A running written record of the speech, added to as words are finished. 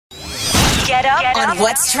Get up on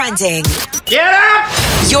what's trending. Get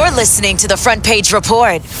up! You're listening to the Front Page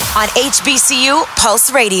Report on HBCU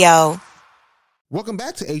Pulse Radio. Welcome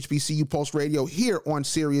back to HBCU Pulse Radio here on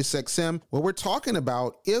SiriusXM, where we're talking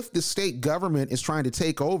about if the state government is trying to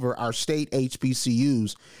take over our state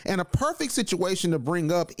HBCUs. And a perfect situation to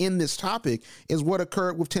bring up in this topic is what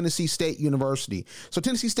occurred with Tennessee State University. So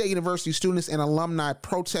Tennessee State University students and alumni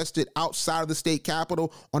protested outside of the state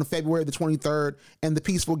capitol on February the 23rd, and the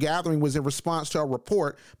peaceful gathering was in response to a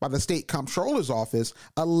report by the state Comptroller's office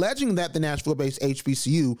alleging that the Nashville-based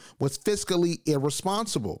HBCU was fiscally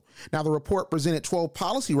irresponsible. Now, the report presented 12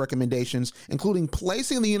 policy recommendations, including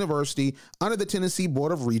placing the university under the Tennessee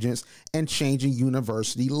Board of Regents and changing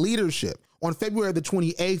university leadership. On February the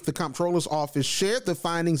 28th, the Comptroller's office shared the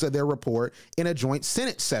findings of their report in a joint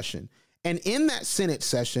Senate session. And in that Senate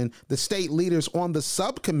session, the state leaders on the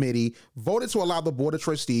subcommittee voted to allow the Board of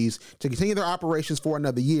Trustees to continue their operations for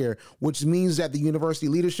another year, which means that the university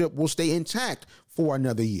leadership will stay intact for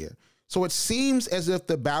another year. So it seems as if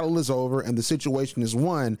the battle is over and the situation is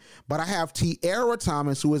won, but I have Tiara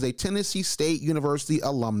Thomas, who is a Tennessee State University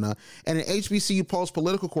alumna and an HBCU Pulse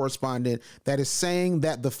political correspondent, that is saying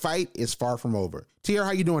that the fight is far from over. Tiara,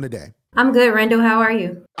 how you doing today? I'm good, Randall. How are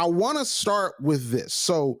you? I want to start with this.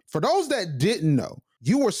 So for those that didn't know,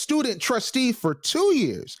 you were student trustee for 2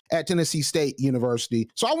 years at Tennessee State University.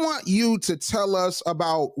 So I want you to tell us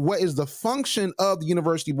about what is the function of the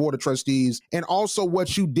University Board of Trustees and also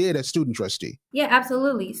what you did as student trustee. Yeah,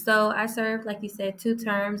 absolutely. So I served, like you said, 2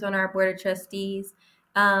 terms on our Board of Trustees.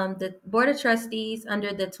 The Board of Trustees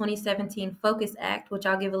under the 2017 Focus Act, which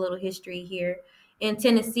I'll give a little history here. In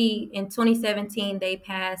Tennessee, in 2017, they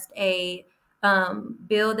passed a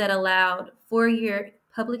bill that allowed 4-year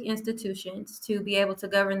public institutions to be able to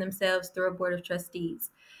govern themselves through a Board of Trustees.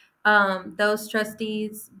 Those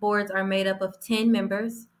trustees boards are made up of 10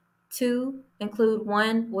 members. 2 include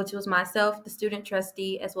 1, which was myself, the student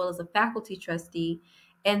trustee, as well as a faculty trustee,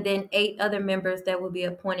 and then 8 other members that will be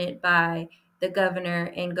appointed by the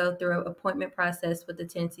governor and go through an appointment process with the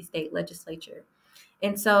Tennessee State Legislature.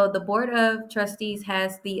 And so the Board of Trustees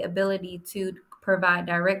has the ability to provide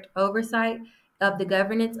direct oversight of the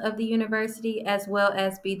governance of the university, as well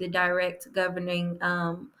as be the direct governing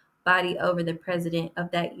body over the president of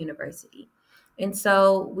that university. And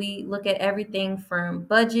so we look at everything from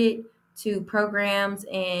budget to programs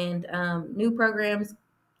and new programs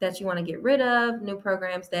that you want to get rid of, new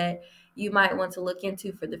programs that you might want to look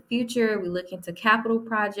into for the future. We look into capital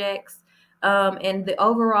projects and the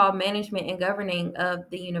overall management and governing of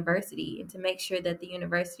the university, and to make sure that the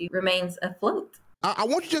university remains afloat. I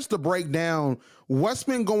want you just to break down what's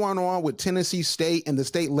been going on with Tennessee State and the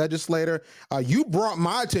state legislator. You brought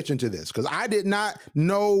my attention to this because I did not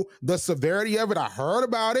know the severity of it. I heard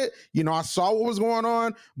about it. You know, I saw what was going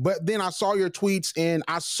on, but then I saw your tweets and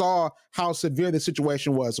I saw how severe the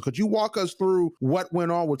situation was. So could you walk us through what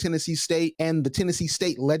went on with Tennessee State and the Tennessee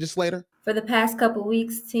State legislator? For the past couple of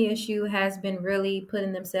weeks, TSU has been really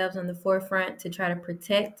putting themselves on the forefront to try to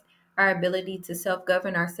protect our ability to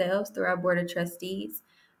self-govern ourselves through our Board of Trustees.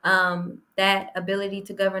 That ability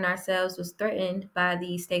to govern ourselves was threatened by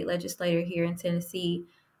the state legislator here in Tennessee,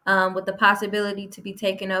 with the possibility to be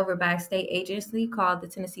taken over by a state agency called the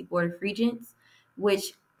Tennessee Board of Regents,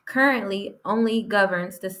 which currently only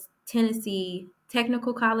governs the Tennessee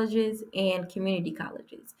technical colleges and community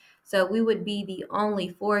colleges. So we would be the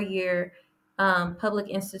only 4-year public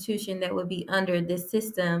institution that would be under this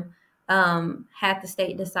system had the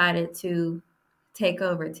state decided to take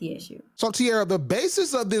over TSU. So Tiara, the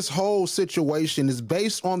basis of this whole situation is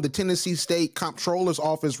based on the Tennessee State Comptroller's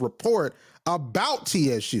Office report about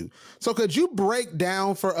TSU. So could you break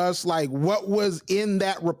down for us like what was in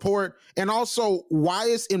that report and also why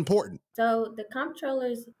it's important? So the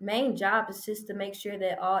Comptroller's main job is just to make sure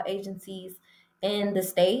that all agencies in the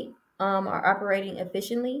state are operating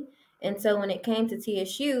efficiently. And so when it came to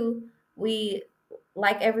TSU, we,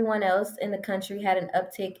 like everyone else in the country, had an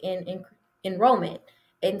uptick in enrollment.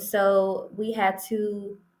 And so we had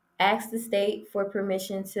to ask the state for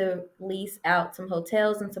permission to lease out some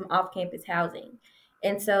hotels and some off-campus housing.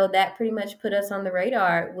 And so that pretty much put us on the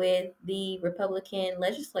radar with the Republican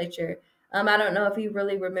legislature. I don't know if you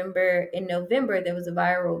really remember, in November, there was a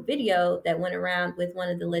viral video that went around with one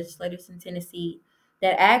of the legislators in Tennessee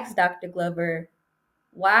that asked Dr. Glover,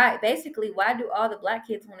 why do all the Black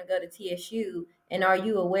kids want to go to TSU? And are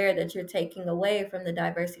you aware that you're taking away from the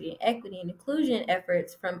diversity and equity and inclusion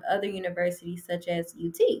efforts from other universities such as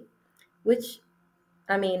UT? Which,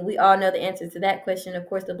 I mean, we all know the answer to that question. Of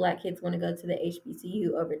course, the Black kids want to go to the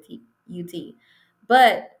HBCU over UT.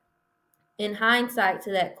 But in hindsight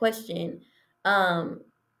to that question,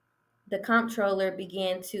 the Comptroller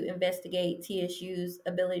began to investigate TSU's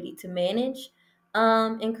ability to manage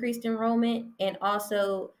increased enrollment, and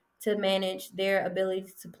also to manage their ability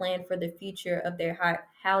to plan for the future of their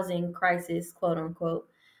housing crisis, quote unquote.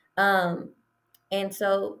 Um, and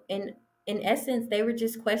so, in essence, they were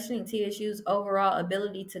just questioning TSU's overall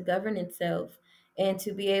ability to govern itself and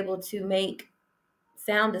to be able to make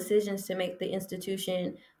sound decisions to make the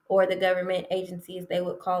institution or the government agency, as they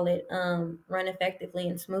would call it, run effectively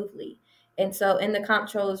and smoothly. And so in the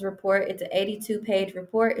comptroller's report, it's an 82-page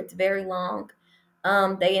report. It's very long.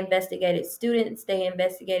 They investigated students. They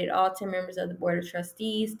investigated all 10 members of the board of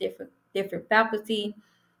trustees, different faculty.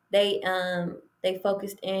 They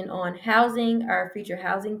focused in on housing, our future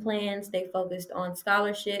housing plans. They focused on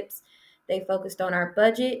scholarships. They focused on our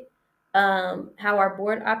budget, how our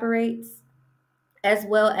board operates, as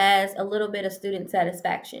well as a little bit of student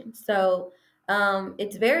satisfaction. So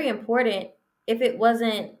it's very important. If it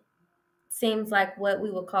wasn't, seems like what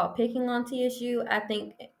we would call picking on TSU, I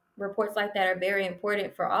think reports like that are very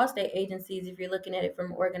important for all state agencies if you're looking at it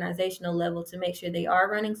from an organizational level to make sure they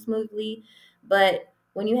are running smoothly. But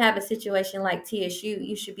when you have a situation like TSU,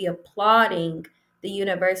 you should be applauding the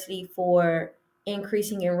university for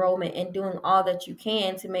increasing enrollment and doing all that you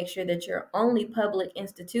can to make sure that your only public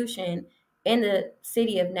institution in the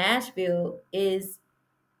city of Nashville is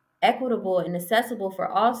equitable and accessible for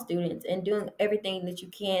all students, and doing everything that you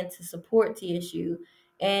can to support TSU.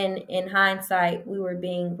 And in hindsight, we were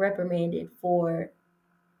being reprimanded for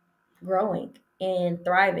growing and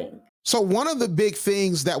thriving. So one of the big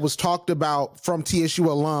things that was talked about from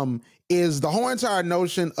TSU alum is the whole entire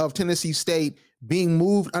notion of Tennessee State being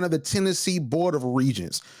moved under the Tennessee Board of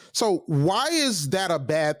Regents. So why is that a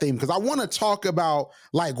bad thing? Because I want to talk about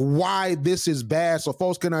like why this is bad so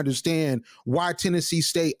folks can understand why Tennessee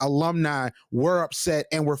State alumni were upset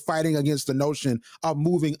and were fighting against the notion of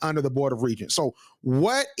moving under the Board of Regents. So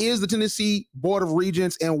what is the Tennessee Board of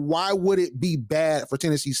Regents, and why would it be bad for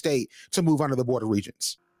Tennessee State to move under the Board of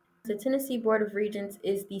Regents? The Tennessee Board of Regents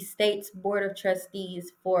is the state's board of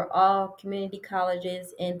trustees for all community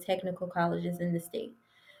colleges and technical colleges in the state.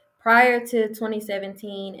 Prior to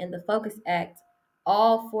 2017 and the Focus Act,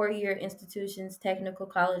 all four-year institutions, technical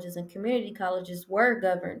colleges, and community colleges were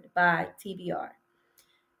governed by TBR.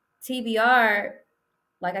 TBR,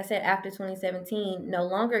 like I said, after 2017, no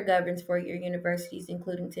longer governs four-year universities,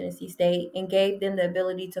 including Tennessee State, and gave them the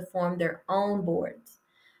ability to form their own boards.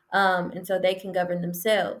 And so they can govern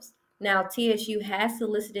themselves. Now, TSU has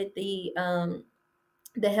solicited the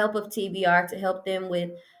help of TBR to help them with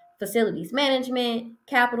facilities management,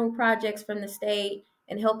 capital projects from the state,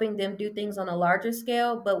 and helping them do things on a larger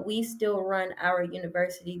scale, but we still run our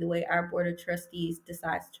university the way our board of trustees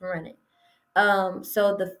decides to run it.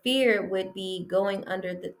 So the fear would be going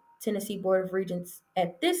under the Tennessee Board of Regents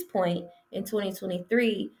at this point in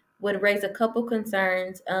 2023 would raise a couple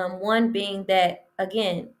concerns. One being that,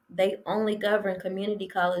 again, they only govern community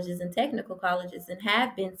colleges and technical colleges and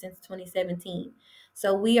have been since 2017.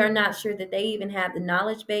 So we are not sure that they even have the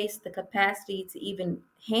knowledge base, the capacity to even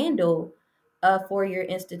handle a four-year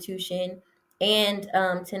institution and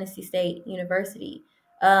Tennessee State University.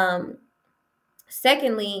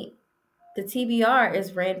 Secondly, the TBR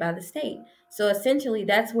is ran by the state. So essentially,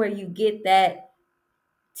 that's where you get that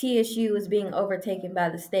TSU is being overtaken by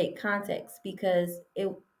the state context, because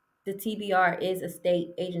the TBR is a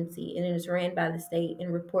state agency and it is ran by the state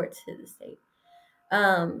and reports to the state.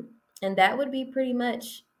 And that would be pretty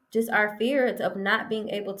much just our fear of not being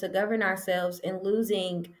able to govern ourselves and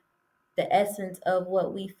losing the essence of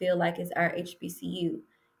what we feel like is our HBCU,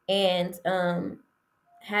 and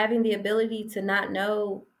having the ability to not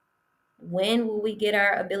know when will we get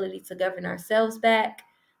our ability to govern ourselves back.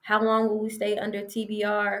 How long will we stay under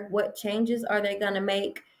TBR? What changes are they going to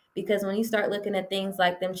make? Because when you start looking at things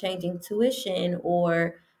like them changing tuition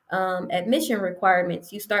or admission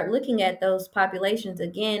requirements, you start looking at those populations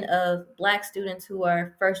again of Black students who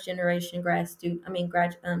are first generation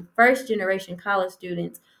first generation college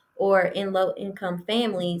students, or in low income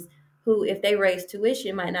families who, if they raise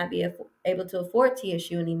tuition, might not be able to afford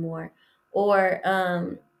TSU anymore, or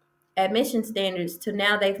admission standards to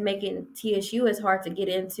now they've making TSU as hard to get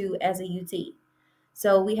into as a UT.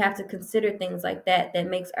 So we have to consider things like that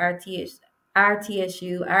makes our TSU, our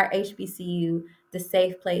HBCU, the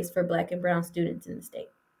safe place for Black and brown students in the state.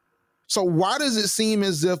 So why does it seem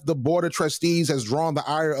as if the Board of Trustees has drawn the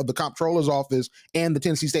ire of the Comptroller's office and the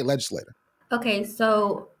Tennessee State Legislature? Okay,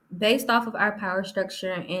 so based off of our power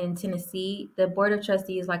structure in Tennessee, the Board of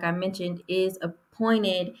Trustees, like I mentioned, is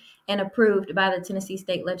appointed and approved by the Tennessee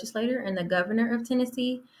State Legislature and the governor of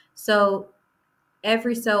Tennessee. So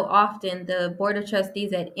every so often, the Board of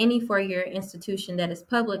Trustees at any four-year institution that is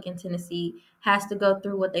public in Tennessee has to go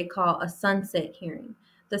through what they call a sunset hearing.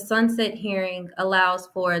 The sunset hearing allows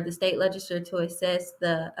for the state legislature to assess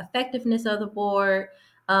the effectiveness of the board,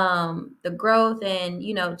 the growth, and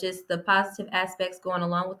just the positive aspects going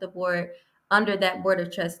along with the board under that Board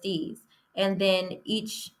of Trustees. And then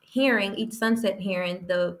each sunset hearing,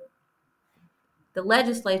 the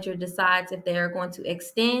legislature decides if they're going to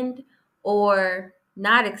extend or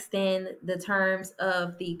not extend the terms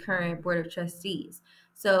of the current Board of Trustees.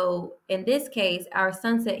 So in this case, our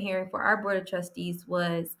sunset hearing for our Board of Trustees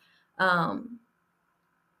was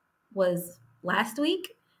last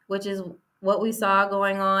week, which is what we saw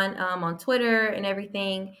going on Twitter and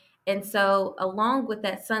everything. And so along with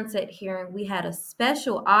that sunset hearing, we had a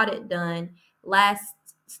special audit done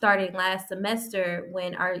starting last semester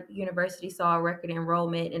when our university saw a record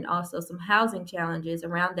enrollment and also some housing challenges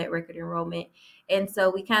around that record enrollment. And so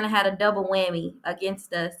we kind of had a double whammy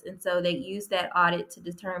against us. And so they used that audit to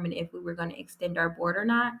determine if we were going to extend our board or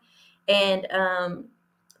not. And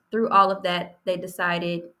through all of that, they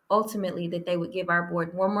decided ultimately that they would give our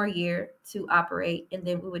board one more year to operate, and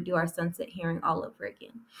then we would do our sunset hearing all over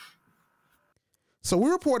again. So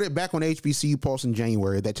we reported back on HBCU Pulse in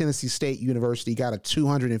January that Tennessee State University got a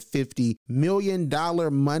 $250 million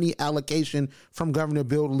money allocation from Governor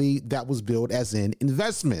Bill Lee that was billed as an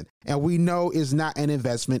investment. And we know it's not an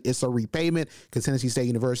investment, it's a repayment, because Tennessee State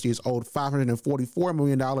University is owed $544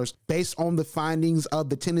 million based on the findings of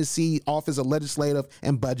the Tennessee Office of Legislative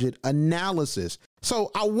and Budget Analysis.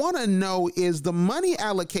 So I want to know, is the money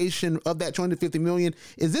allocation of that $250 million,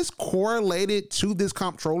 is this correlated to this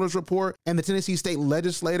Comptroller's report and the Tennessee State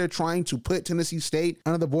legislator trying to put Tennessee State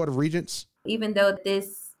under the Board of Regents? Even though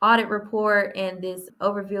this audit report and this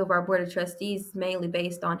overview of our Board of Trustees is mainly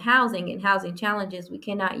based on housing and housing challenges, we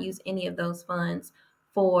cannot use any of those funds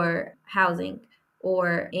for housing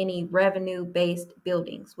or any revenue-based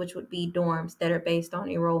buildings, which would be dorms that are based on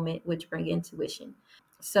enrollment, which bring in tuition.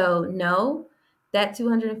 So no, that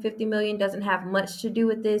 $250 million doesn't have much to do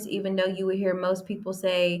with this, even though you would hear most people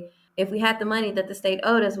say, if we had the money that the state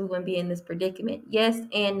owed us, we wouldn't be in this predicament. Yes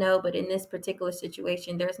and no, but in this particular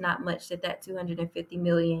situation, there's not much that $250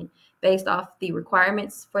 million, based off the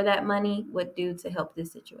requirements for that money, would do to help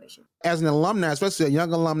this situation. As an alumni, especially a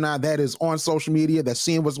young alumni that is on social media, that's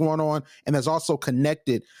seeing what's going on, and that's also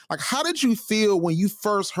connected, like, how did you feel when you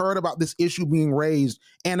first heard about this issue being raised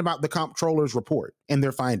and about the Comptroller's report and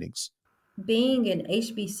their findings? Being an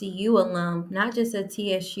HBCU alum, not just a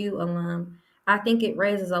TSU alum, I think it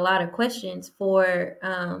raises a lot of questions for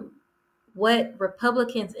what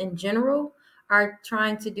Republicans in general are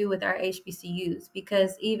trying to do with our HBCUs.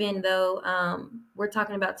 Because even though we're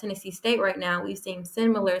talking about Tennessee State right now, we've seen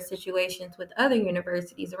similar situations with other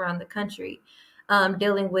universities around the country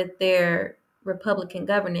dealing with their Republican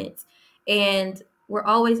governance. And we're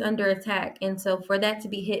always under attack. And so for that to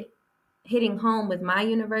be hitting home with my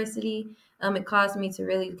university, it caused me to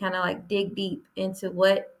really kind of like dig deep into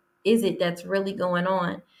what is it that's really going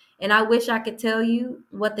on. And I wish I could tell you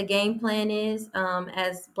what the game plan is.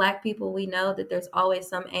 As Black people, we know that there's always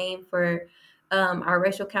some aim for our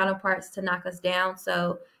racial counterparts to knock us down.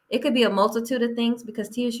 So it could be a multitude of things, because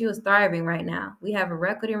TSU is thriving right now. We have a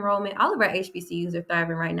record enrollment. All of our HBCUs are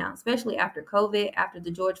thriving right now, especially after COVID, after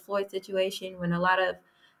the George Floyd situation, when a lot of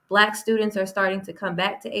Black students are starting to come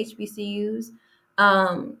back to HBCUs.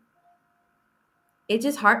 It's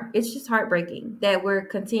just heartbreaking that we're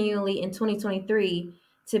continually in 2023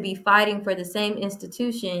 to be fighting for the same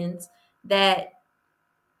institutions that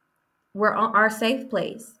were our safe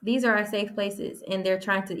place. These are our safe places, and they're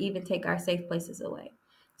trying to even take our safe places away.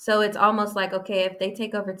 So it's almost like, okay, if they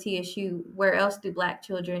take over TSU, where else do Black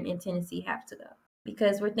children in Tennessee have to go?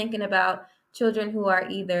 Because we're thinking about children who are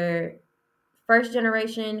either first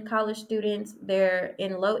generation college students, they're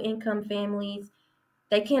in low income families,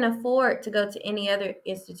 they can't afford to go to any other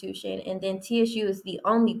institution. And then TSU is the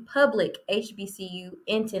only public HBCU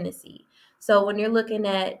in Tennessee. So when you're looking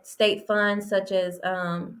at state funds such as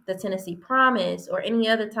the Tennessee Promise or any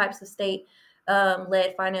other types of state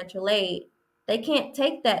led financial aid, they can't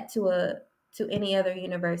take that to any other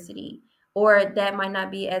university, or that might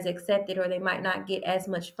not be as accepted, or they might not get as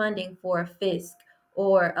much funding for a FISC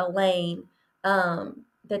or a lane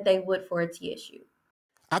that they would for a TSU.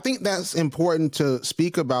 I think that's important to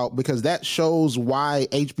speak about, because that shows why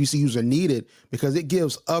HBCUs are needed, because it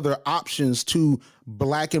gives other options to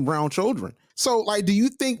Black and brown children. So, like, do you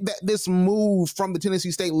think that this move from the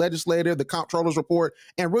Tennessee State legislator, the Comptroller's report,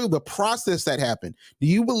 and really the process that happened, do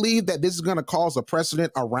you believe that this is going to cause a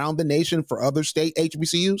precedent around the nation for other state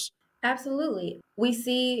HBCUs? Absolutely. We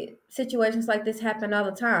see situations like this happen all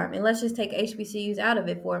the time. And let's just take HBCUs out of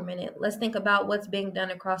it for a minute. Let's think about what's being done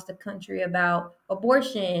across the country about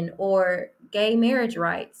abortion or gay marriage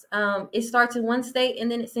rights. It starts in one state,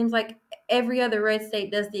 and then it seems like every other red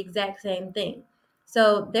state does the exact same thing.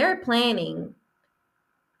 So they're planning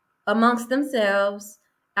amongst themselves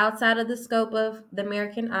outside of the scope of the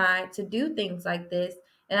American eye to do things like this.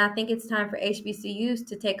 And I think it's time for HBCUs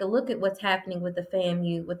to take a look at what's happening with the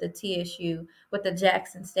FAMU, with the TSU, with the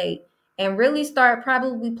Jackson State, and really start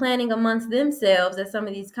probably planning amongst themselves at some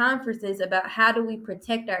of these conferences about how do we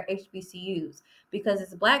protect our HBCUs. Because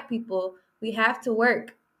as Black people, we have to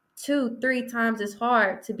work 2-3 times as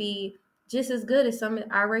hard to be just as good as some of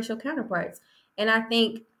our racial counterparts. And I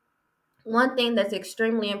think one thing that's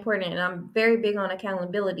extremely important, and I'm very big on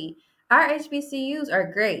accountability, our HBCUs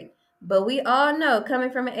are great, but we all know coming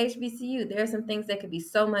from an HBCU, there are some things that could be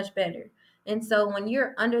so much better. And so when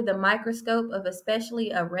you're under the microscope of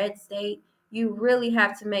especially a red state, you really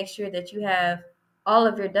have to make sure that you have all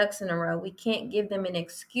of your ducks in a row. We can't give them an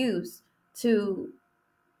excuse to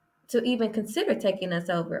even consider taking us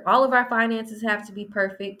over. All of our finances have to be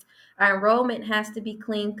perfect. Our enrollment has to be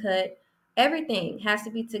clean cut. Everything has to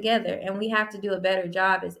be together. And we have to do a better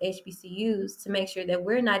job as HBCUs to make sure that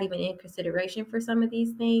we're not even in consideration for some of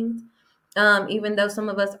these things. Even though some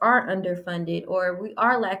of us are underfunded or we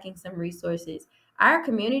are lacking some resources. Our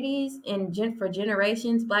communities and for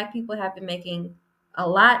generations, Black people have been making a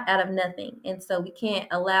lot out of nothing. And so we can't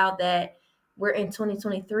allow that. We're in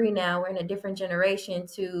 2023 now, we're in a different generation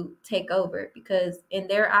to take over, because in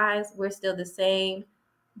their eyes, we're still the same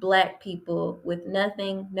Black people with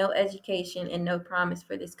nothing, no education, and no promise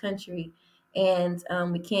for this country. And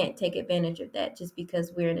we can't take advantage of that just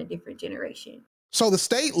because we're in a different generation. So the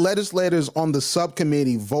state legislators on the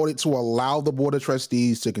subcommittee voted to allow the Board of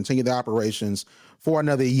Trustees to continue their operations for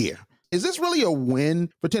another year. Is this really a win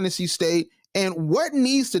for Tennessee State? And what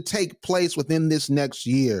needs to take place within this next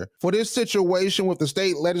year for this situation with the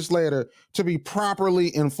state legislator to be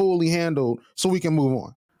properly and fully handled so we can move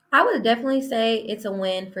on? I would definitely say it's a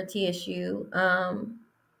win for TSU.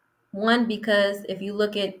 One, because if you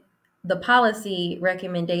look at the policy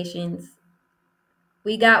recommendations,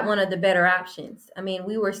 we got one of the better options. I mean,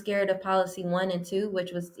 we were scared of policy 1 and 2,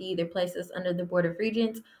 which was to either place us under the Board of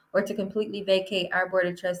Regents or to completely vacate our Board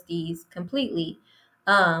of Trustees completely.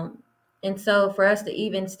 And so for us to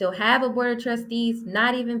even still have a Board of Trustees,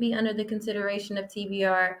 not even be under the consideration of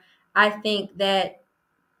TBR, I think that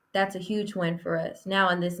that's a huge win for us. Now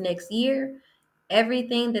in this next year,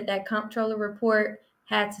 everything that Comptroller report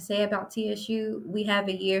had to say about TSU, we have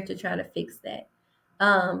a year to try to fix that.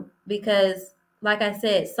 Because like I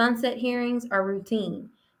said, sunset hearings are routine.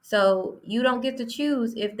 So you don't get to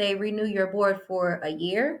choose if they renew your board for a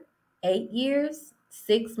year, 8 years,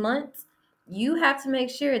 6 months. You have to make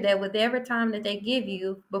sure that with every time that they give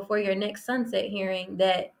you before your next sunset hearing,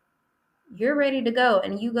 that you're ready to go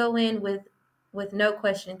and you go in with no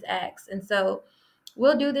questions asked. And so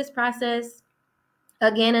we'll do this process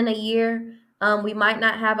again in a year. We might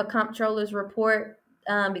not have a comptroller's report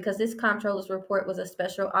because this comptroller's report was a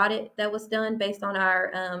special audit that was done based on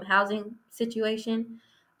our housing situation.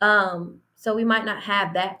 So we might not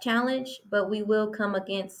have that challenge, but we will come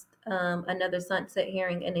against another sunset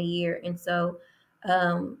hearing in a year. And so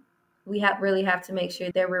we really have to make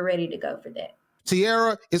sure that we're ready to go for that.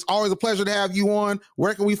 Tiara, it's always a pleasure to have you on.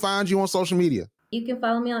 Where can we find you on social media? You can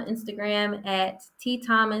follow me on Instagram at T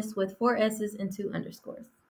Thomas with 4 S's and 2 underscores.